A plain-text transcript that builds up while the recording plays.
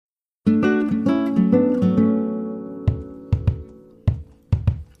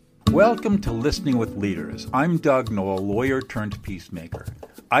Welcome to Listening with Leaders. I'm Doug Knoll, lawyer turned peacemaker.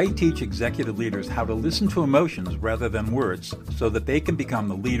 I teach executive leaders how to listen to emotions rather than words so that they can become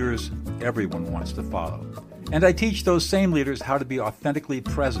the leaders everyone wants to follow. And I teach those same leaders how to be authentically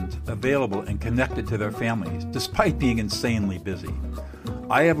present, available, and connected to their families, despite being insanely busy.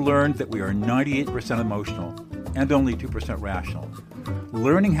 I have learned that we are 98% emotional and only 2% rational.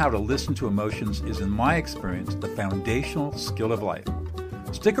 Learning how to listen to emotions is, in my experience, the foundational skill of life.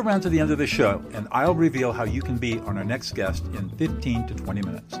 Stick around to the end of the show, and I'll reveal how you can be on our next guest in 15 to 20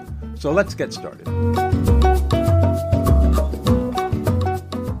 minutes. So let's get started.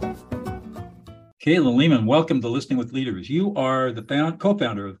 Katelyn Lehman, welcome to Listening with Leaders. You are the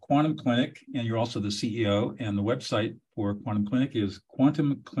co-founder of Quantum Clinic, and you're also the CEO, and the website for Quantum Clinic is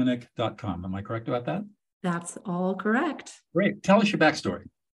quantumclinic.com. Am I correct about that? That's all correct. Great. Tell us your backstory.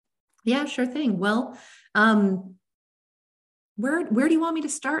 Yeah, sure thing. Well, where do you want me to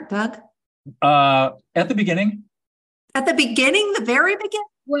start, Doug? At the beginning. At the beginning, the very beginning?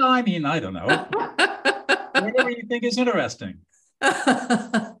 Well, I mean, I don't know. Whatever you think is interesting.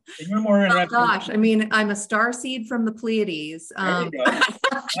 You're more interested. Oh, gosh, I mean, I'm a starseed from the Pleiades. There you go.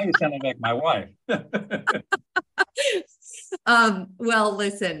 Now you're sounding like my wife. Well,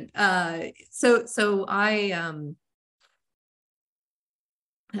 listen, so I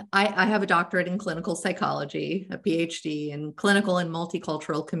have a doctorate in clinical psychology, a PhD in clinical and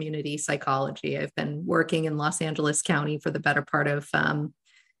multicultural community psychology. I've been working in Los Angeles County for the better part of,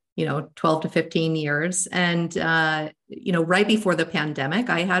 12 to 15 years. And, right before the pandemic,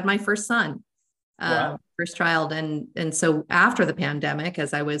 I had my first son, Wow. first child. And so after the pandemic,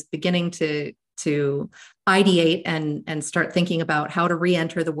 as I was beginning to ideate and start thinking about how to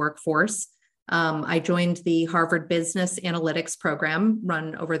re-enter the workforce, I joined the Harvard Business Analytics program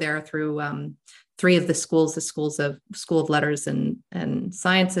run over there through three of the schools: the School of Letters and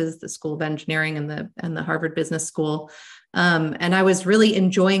Sciences, the School of Engineering, and the Harvard Business School. And I was really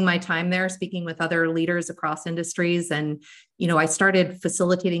enjoying my time there, speaking with other leaders across industries. And, I started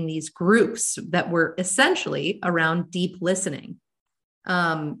facilitating these groups that were essentially around deep listening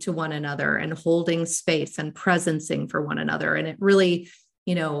to one another and holding space and presencing for one another. And it really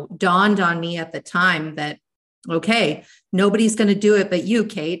dawned on me at the time that, okay, nobody's going to do it but you,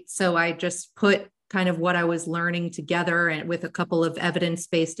 Kate. So I just put kind of what I was learning together and with a couple of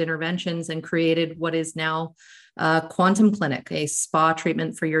evidence-based interventions and created what is now Quantum Clinic, a spa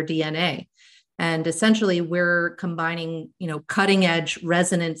treatment for your DNA. And essentially we're combining, cutting edge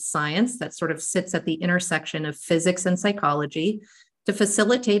resonance science that sort of sits at the intersection of physics and psychology to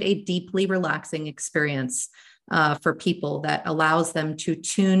facilitate a deeply relaxing experience for people that allows them to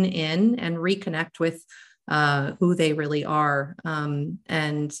tune in and reconnect with who they really are,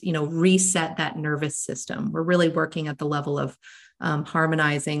 and reset that nervous system. We're really working at the level of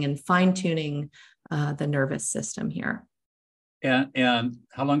harmonizing and fine-tuning the nervous system here. And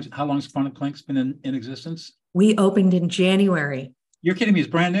how long's Quantum Clinic's been in existence? We opened in January. You're kidding me? It's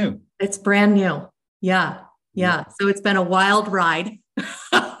brand new. It's brand new. Yeah. So it's been a wild ride.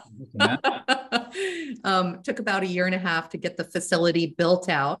 Yeah. Took about a year and a half to get the facility built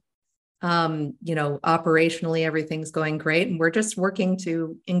out. Operationally, everything's going great. And we're just working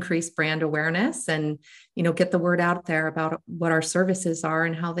to increase brand awareness and, get the word out there about what our services are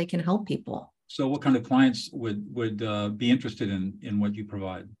and how they can help people. So what kind of clients would be interested in what you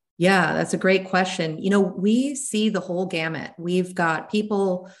provide? Yeah, that's a great question. We see the whole gamut. We've got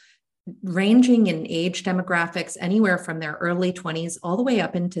people ranging in age demographics anywhere from their early 20s all the way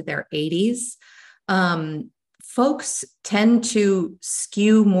up into their 80s. Folks tend to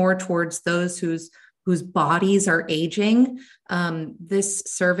skew more towards those whose bodies are aging. This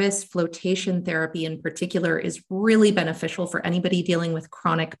service, flotation therapy in particular, is really beneficial for anybody dealing with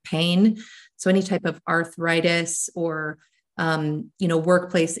chronic pain. So any type of arthritis or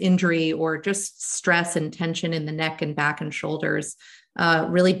workplace injury or just stress and tension in the neck and back and shoulders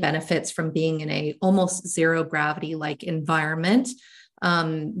really benefits from being in a almost zero gravity like environment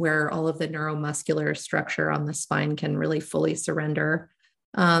where all of the neuromuscular structure on the spine can really fully surrender.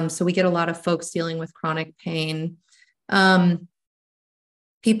 So we get a lot of folks dealing with chronic pain,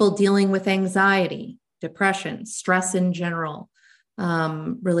 people dealing with anxiety, depression, stress in general,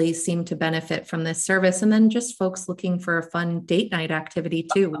 really seem to benefit from this service. And then just folks looking for a fun date night activity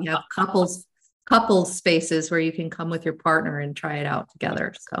too. We have couples spaces where you can come with your partner and try it out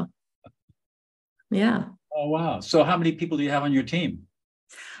together. So, yeah. Oh, wow. So how many people do you have on your team?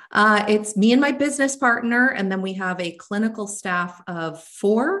 It's me and my business partner, and then we have a clinical staff of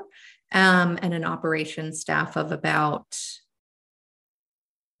 4 and an operations staff of about,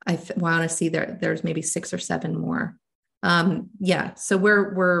 I want to see there's maybe 6 or 7 more. Yeah, so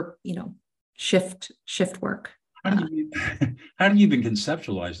we're shift work. How do you how do you even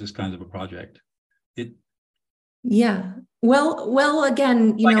conceptualize this kind of a project? It Yeah. Well,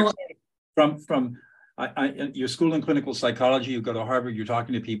 again, from your school in clinical psychology, you go to Harvard, you're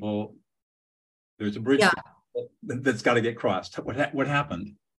talking to people. There's a bridge yeah. that's got to get crossed. What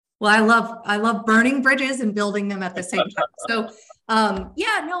happened? Well, I love burning bridges and building them at the same time. So,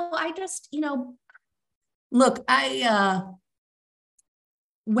 yeah, no, I just, look,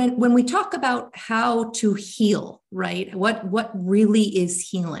 when we talk about how to heal, right? What really is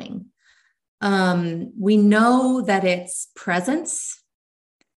healing? We know that it's presence,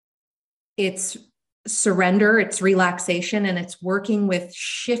 it's surrender, it's relaxation, and it's working with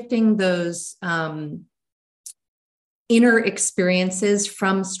shifting those inner experiences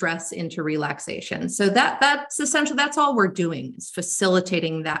from stress into relaxation. So that's essentially, that's all we're doing, is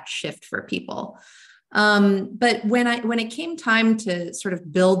facilitating that shift for people. But when it came time to sort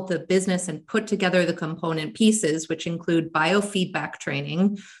of build the business and put together the component pieces, which include biofeedback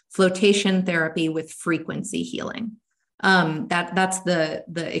training, flotation therapy with frequency healing, that's the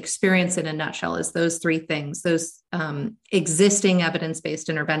experience in a nutshell, is those three things. Those existing evidence-based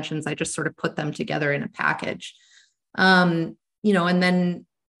interventions, I just sort of put them together in a package. And then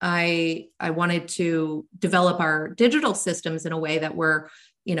I wanted to develop our digital systems in a way that were,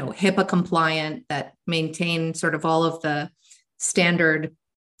 HIPAA compliant, that maintain sort of all of the standard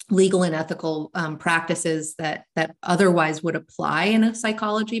legal and ethical practices that otherwise would apply in a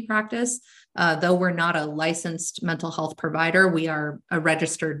psychology practice. Though we're not a licensed mental health provider, we are a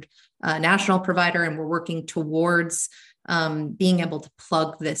registered national provider, and we're working towards being able to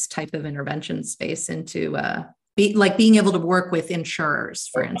plug this type of intervention space into being able to work with insurers,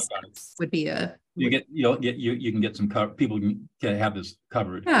 for instance, would be a you can get some people can have this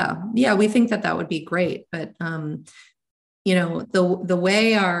covered. Yeah, we think that would be great, but the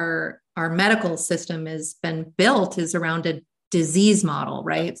way our medical system has been built is around a disease model,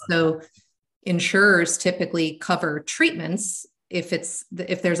 right? So insurers typically cover treatments if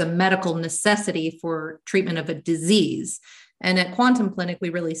there's a medical necessity for treatment of a disease. And at Quantum Clinic, we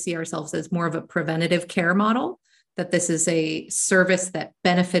really see ourselves as more of a preventative care model, that this is a service that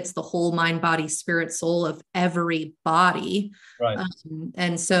benefits the whole mind, body, spirit, soul of every body. Right.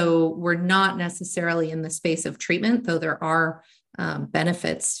 And so we're not necessarily in the space of treatment, though there are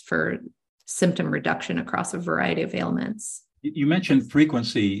benefits for symptom reduction across a variety of ailments. You mentioned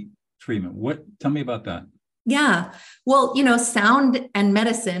frequency treatment. Tell me about that. Yeah. Well, sound and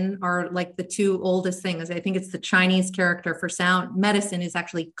medicine are like the two oldest things. I think it's the Chinese character for sound. Medicine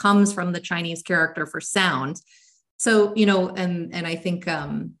comes from the Chinese character for sound. So, and I think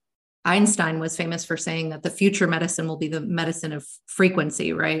Einstein was famous for saying that the future medicine will be the medicine of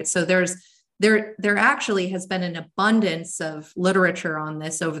frequency, right? So there actually has been an abundance of literature on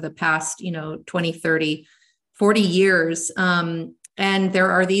this over the past, 20, 30, 40 years. And there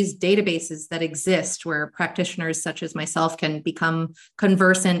are these databases that exist where practitioners such as myself can become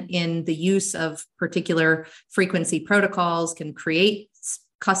conversant in the use of particular frequency protocols, can create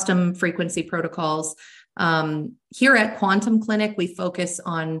custom frequency protocols. Here at Quantum Clinic, we focus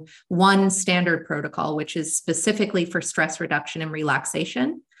on one standard protocol, which is specifically for stress reduction and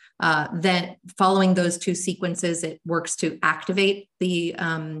relaxation. Then following those two sequences, it works to activate the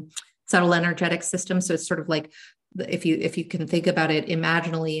subtle energetic system. So it's sort of like, if you can think about it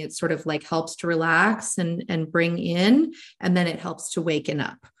imaginally, it sort of like helps to relax and bring in, and then it helps to waken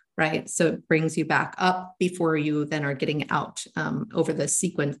up, right? So it brings you back up before you then are getting out over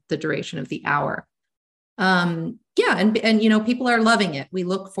the duration of the hour. And people are loving it. We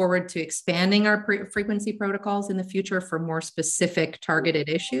look forward to expanding our frequency protocols in the future for more specific targeted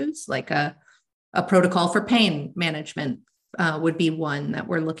issues, like a protocol for pain management would be one that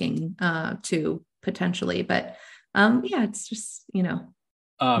we're looking to potentially, but it's just,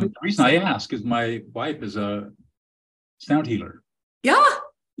 the reason I ask is my wife is a sound healer. Yeah.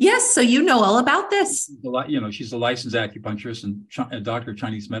 Yes. So all about this. She's a licensed acupuncturist and a doctor of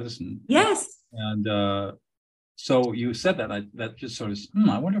Chinese medicine. Yes. And so you said that just sort of,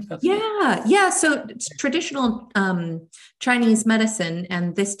 I wonder if that's. Yeah. So traditional Chinese medicine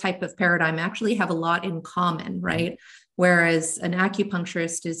and this type of paradigm actually have a lot in common, right? Whereas an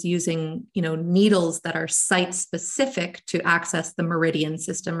acupuncturist is using, needles that are site specific to access the meridian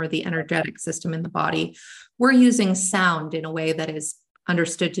system or the energetic system in the body. We're using sound in a way that is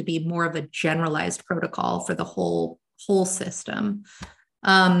understood to be more of a generalized protocol for the whole system.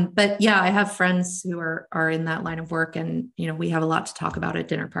 But yeah, I have friends who are in that line of work, and we have a lot to talk about at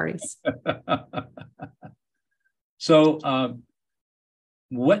dinner parties. So,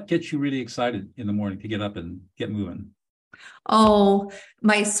 what gets you really excited in the morning to get up and get moving? Oh,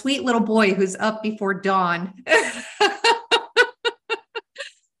 my sweet little boy who's up before dawn.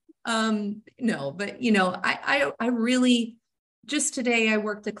 No, but I really, just today I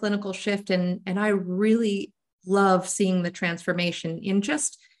worked a clinical shift, and I really love seeing the transformation in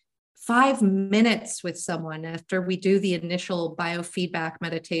just 5 minutes with someone after we do the initial biofeedback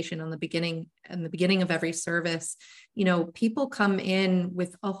meditation on the beginning of every service. People come in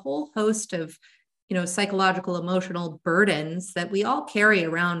with a whole host of psychological, emotional burdens that we all carry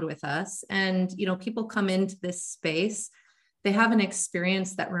around with us. And people come into this space, they have an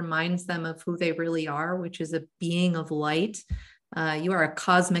experience that reminds them of who they really are, which is a being of light. You are a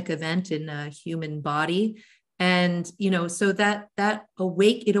cosmic event in a human body. And, so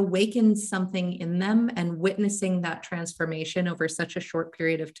it awakens something in them, and witnessing that transformation over such a short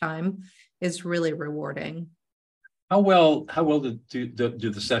period of time is really rewarding. How well do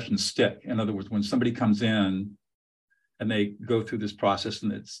the sessions stick? In other words, when somebody comes in and they go through this process,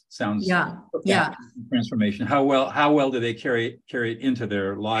 and it sounds transformation, how well do they carry it into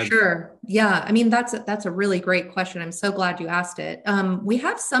their lives? Sure. Yeah. I mean, that's a really great question. I'm so glad you asked it. We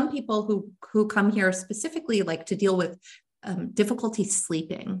have some people who come here specifically like to deal with difficulty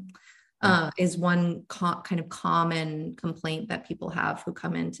sleeping. Is one kind of common complaint that people have who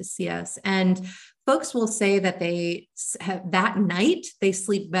come in to see us. And folks will say that that night they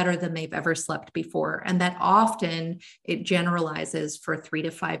sleep better than they've ever slept before. And that often it generalizes for 3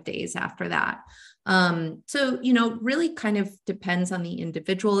 to 5 days after that. So, really kind of depends on the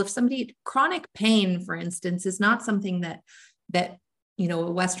individual. If chronic pain, for instance, is not something that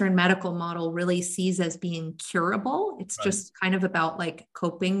a Western medical model really sees as being curable. It's right. Just kind of about like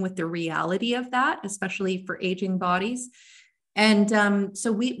coping with the reality of that, especially for aging bodies. And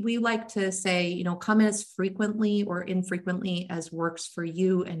so we like to say, come as frequently or infrequently as works for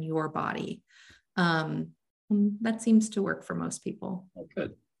you and your body. That seems to work for most people. Oh,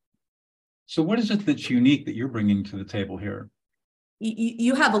 good. So what is it that's unique that you're bringing to the table here?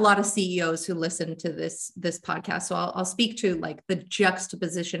 You have a lot of CEOs who listen to this podcast. So I'll speak to like the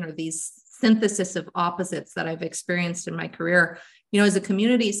juxtaposition or these synthesis of opposites that I've experienced in my career. As a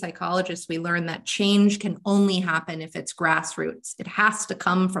community psychologist, we learn that change can only happen if it's grassroots. It has to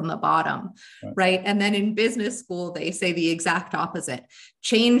come from the bottom, right? And then in business school, they say the exact opposite.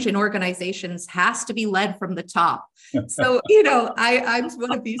 Change in organizations has to be led from the top. So, I'm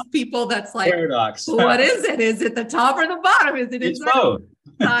one of these people that's like, paradox. What is it? Is it the top or the bottom? Is it it's both?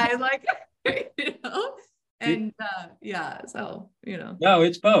 I like, and No,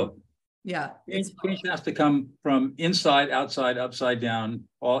 it's both. Yeah. Change has to come from inside, outside, upside down,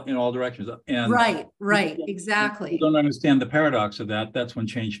 in all directions. And right, exactly. If you don't understand the paradox of that, that's when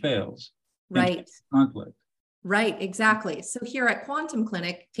change fails. Right. Conflict. Right, exactly. So here at Quantum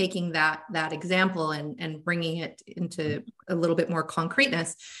Clinic, taking that example and bringing it into a little bit more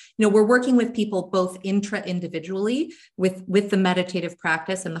concreteness, we're working with people both intra-individually with the meditative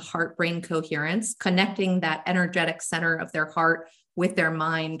practice and the heart-brain coherence, connecting that energetic center of their heart with their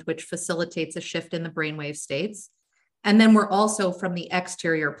mind, which facilitates a shift in the brainwave states. And then we're also from the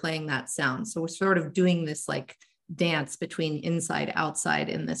exterior playing that sound. So we're sort of doing this like dance between inside, outside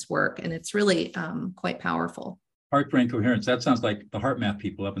in this work. And it's really quite powerful. Heart-brain coherence. That sounds like the heart math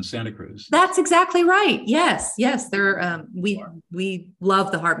people up in Santa Cruz. That's exactly right. Yes. They're we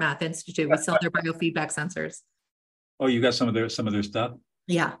love the Heart Math Institute. We sell their biofeedback sensors. Oh, you got some of their stuff?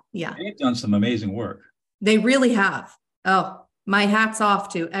 Yeah. They've done some amazing work. They really have. Oh, my hat's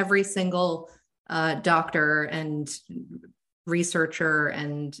off to every single doctor and researcher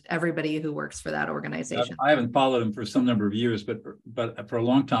and everybody who works for that organization. I haven't followed them for some number of years, but for a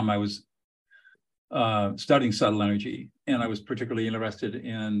long time I was studying subtle energy, and I was particularly interested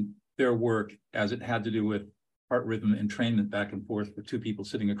in their work as it had to do with heart rhythm entrainment back and forth for two people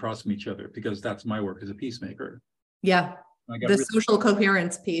sitting across from each other, because that's my work as a peacemaker. Yeah, social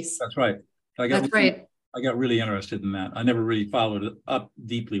coherence piece. That's right. I got really interested in that. I never really followed it up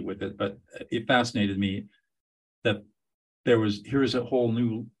deeply with it, but it fascinated me that here's a whole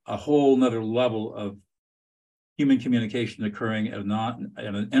nother level of human communication occurring at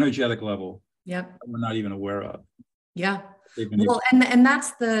an energetic level. Yep. That we're not even aware of. Yeah. Well, and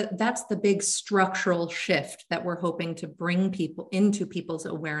that's the big structural shift that we're hoping to bring people into people's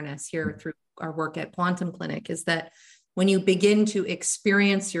awareness here through our work at Quantum Clinic, is that when you begin to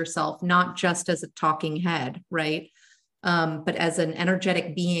experience yourself, not just as a talking head, right? But as an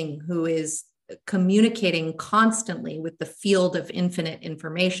energetic being who is communicating constantly with the field of infinite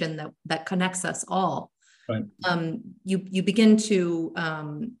information that connects us all. Right. You begin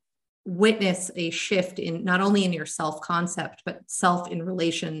to witness a shift in not only in your self-concept, but self in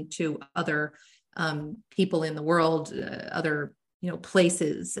relation to other people in the world, other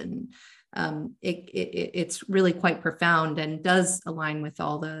places, and it's really quite profound and does align with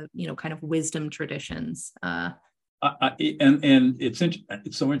all the kind of wisdom traditions. And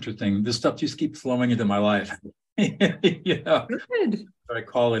it's so interesting. This stuff just keeps flowing into my life. Good. I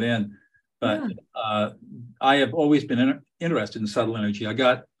call it in, but I have always been interested in subtle energy.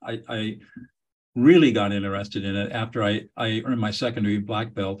 I really got interested in it after I earned my secondary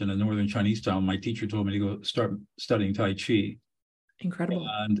black belt in a Northern Chinese style. My teacher told me to go start studying Tai Chi. Incredible.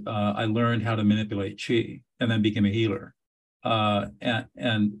 And I learned how to manipulate Qi and then became a healer.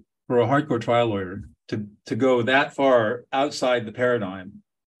 And for a hardcore trial lawyer to go that far outside the paradigm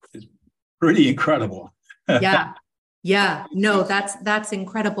is pretty incredible. Yeah. No, that's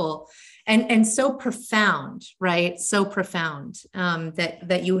incredible. And so profound, right? So profound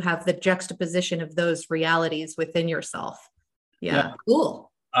that you have the juxtaposition of those realities within yourself. Yeah.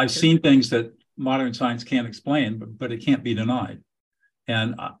 Cool. I've seen things that modern science can't explain, but it can't be denied.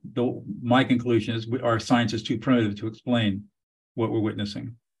 And my conclusion is our science is too primitive to explain what we're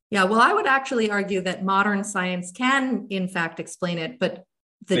witnessing. Yeah, well, I would actually argue that modern science can, in fact, explain it, but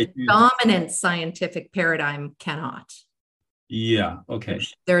the dominant scientific paradigm cannot. Yeah, okay.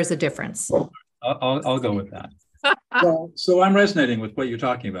 There is a difference. I'll go with that. So I'm resonating with what you're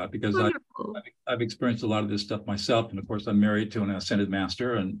talking about because I've experienced a lot of this stuff myself. And of course, I'm married to an ascended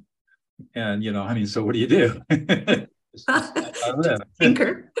master. And so what do you do? I live.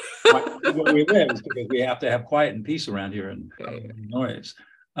 Thinker. What we live is because we have to have quiet and peace around here and noise.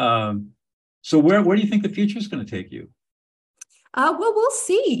 So where do you think the future is going to take you? Well, we'll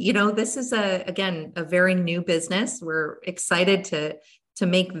see. This is a very new business. We're excited to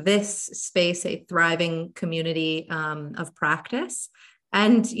make this space a thriving community of practice.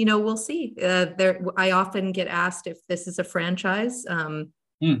 And, we'll see. I often get asked if this is a franchise.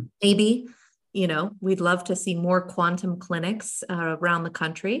 Maybe. We'd love to see more quantum clinics around the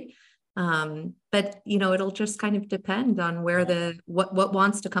country. But, it'll just kind of depend on where what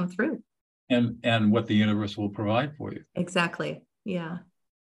wants to come through. And what the universe will provide for you. Exactly. Yeah.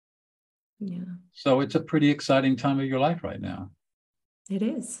 So it's a pretty exciting time of your life right now. It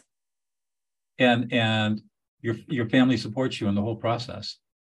is. And your family supports you in the whole process.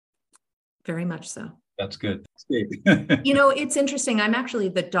 Very much so. That's good. It's interesting. I'm actually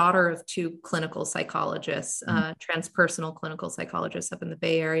the daughter of two clinical psychologists, transpersonal clinical psychologists up in the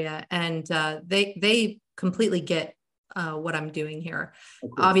Bay Area. And they completely get what I'm doing here.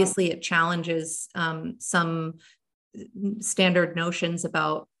 Okay. Obviously, it challenges some standard notions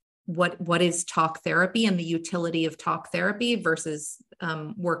about what is talk therapy and the utility of talk therapy versus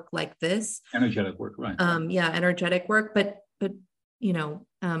work like this. Energetic work, right? Energetic work. But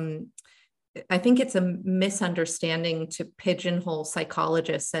I think it's a misunderstanding to pigeonhole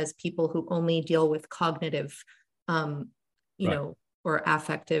psychologists as people who only deal with cognitive, or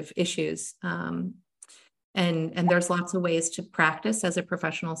affective issues. And there's lots of ways to practice as a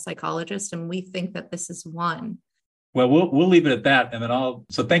professional psychologist, and we think that this is one. Well, we'll leave it at that, and then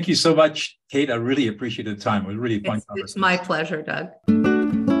so thank you so much, Kate. I really appreciated the time. It was really fun conversation. It's my pleasure, Doug.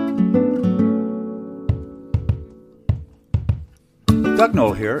 Doug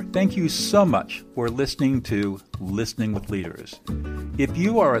Knoll here. Thank you so much for listening to Listening with Leaders. If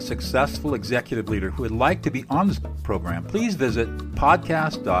you are a successful executive leader who would like to be on this program, please visit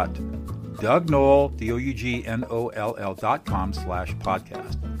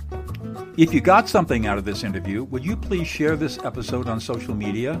podcast.dougnoll.com/podcast. If you got something out of this interview, would you please share this episode on social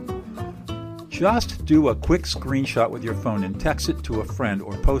media? Just do a quick screenshot with your phone and text it to a friend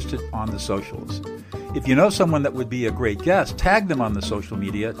or post it on the socials. If you know someone that would be a great guest, tag them on the social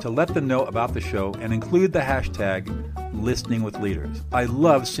media to let them know about the show and include the hashtag Listening with Leaders. I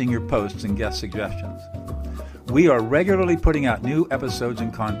love seeing your posts and guest suggestions. We are regularly putting out new episodes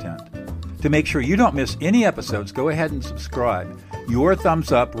and content. To make sure you don't miss any episodes, go ahead and subscribe. Your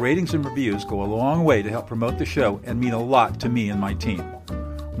thumbs up, ratings, and reviews go a long way to help promote the show and mean a lot to me and my team.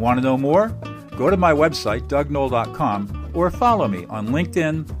 Want to know more? Go to my website, dougnoll.com, or follow me on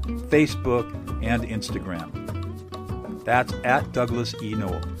LinkedIn, Facebook, and Instagram. That's at Douglas E.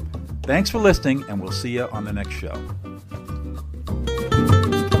 Knoll. Thanks for listening, and we'll see you on the next show.